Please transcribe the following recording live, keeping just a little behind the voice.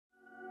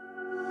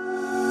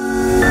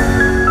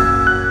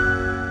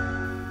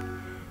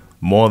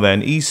More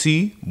than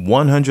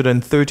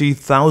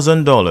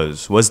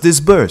 $130,000 was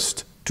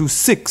disbursed to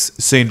 6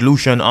 Saint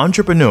Lucian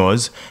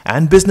entrepreneurs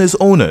and business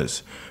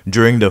owners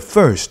during the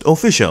first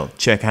official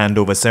check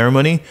handover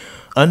ceremony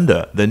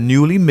under the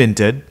newly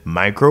minted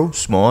Micro,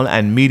 Small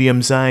and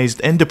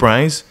Medium-Sized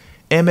Enterprise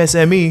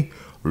MSME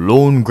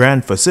Loan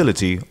Grant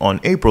Facility on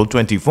April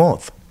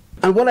 24th.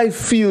 And what I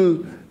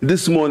feel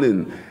this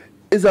morning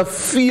is a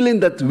feeling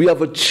that we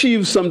have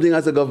achieved something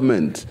as a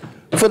government.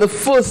 For the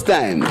first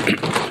time,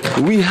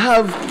 we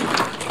have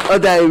a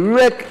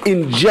direct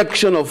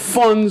injection of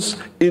funds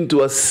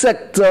into a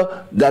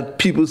sector that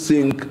people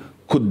think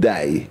could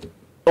die,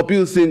 or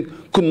people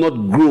think could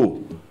not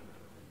grow,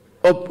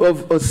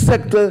 of a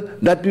sector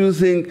that people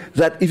think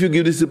that if you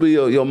give these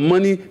people your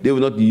money, they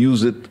will not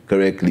use it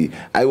correctly.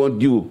 I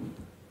want you,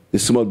 the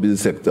small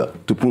business sector,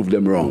 to prove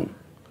them wrong.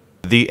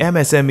 The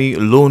MSME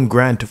Loan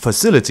Grant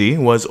Facility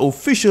was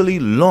officially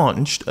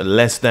launched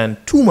less than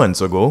 2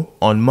 months ago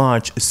on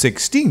March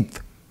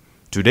 16th.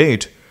 To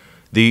date,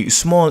 the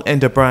Small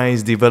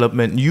Enterprise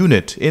Development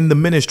Unit in the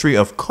Ministry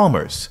of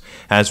Commerce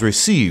has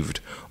received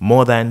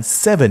more than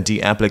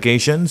 70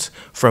 applications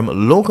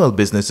from local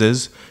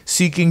businesses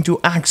seeking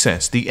to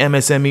access the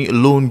MSME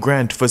Loan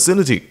Grant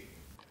Facility.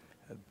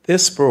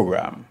 This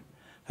program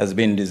has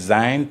been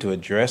designed to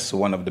address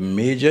one of the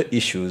major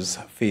issues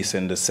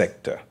facing the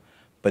sector,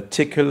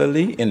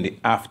 particularly in the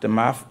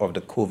aftermath of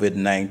the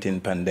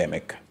COVID-19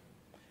 pandemic.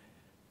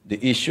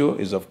 The issue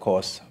is, of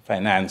course,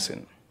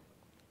 financing.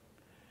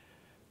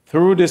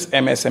 Through this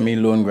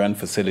MSME Loan Grant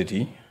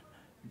Facility,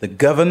 the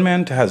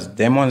government has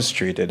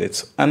demonstrated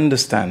its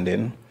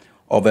understanding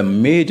of a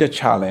major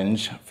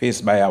challenge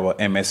faced by our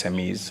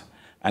MSMEs,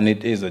 and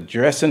it is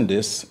addressing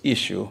this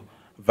issue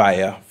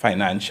via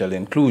financial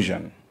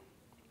inclusion.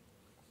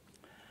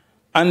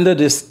 Under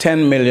this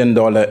 $10 million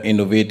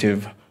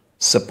innovative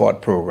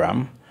support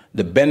program,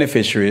 the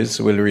beneficiaries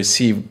will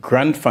receive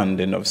grant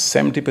funding of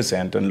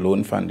 70% and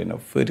loan funding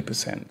of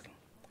 30%.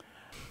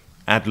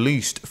 At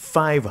least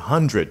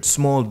 500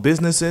 small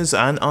businesses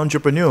and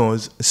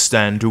entrepreneurs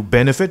stand to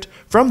benefit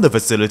from the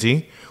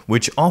facility,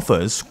 which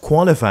offers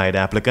qualified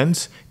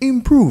applicants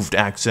improved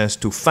access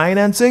to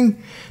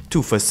financing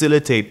to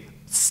facilitate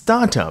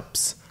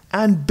startups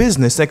and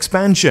business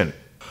expansion.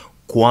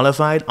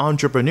 Qualified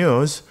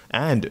entrepreneurs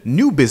and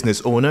new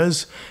business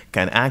owners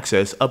can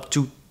access up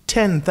to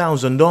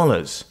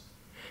 $10,000.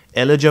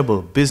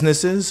 Eligible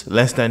businesses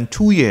less than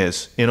 2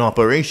 years in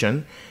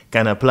operation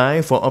can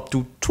apply for up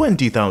to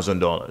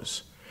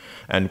 $20,000.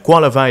 And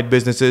qualified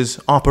businesses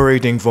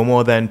operating for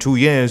more than 2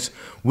 years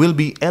will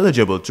be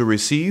eligible to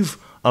receive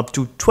up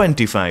to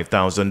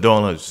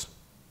 $25,000.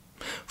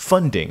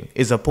 Funding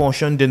is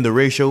apportioned in the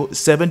ratio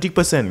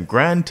 70%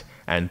 grant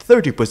and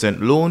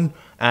 30% loan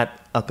at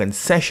a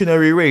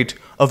concessionary rate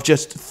of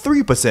just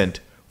 3%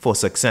 for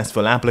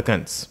successful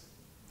applicants.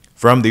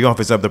 From the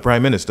Office of the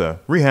Prime Minister,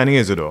 Rihani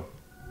Isidore.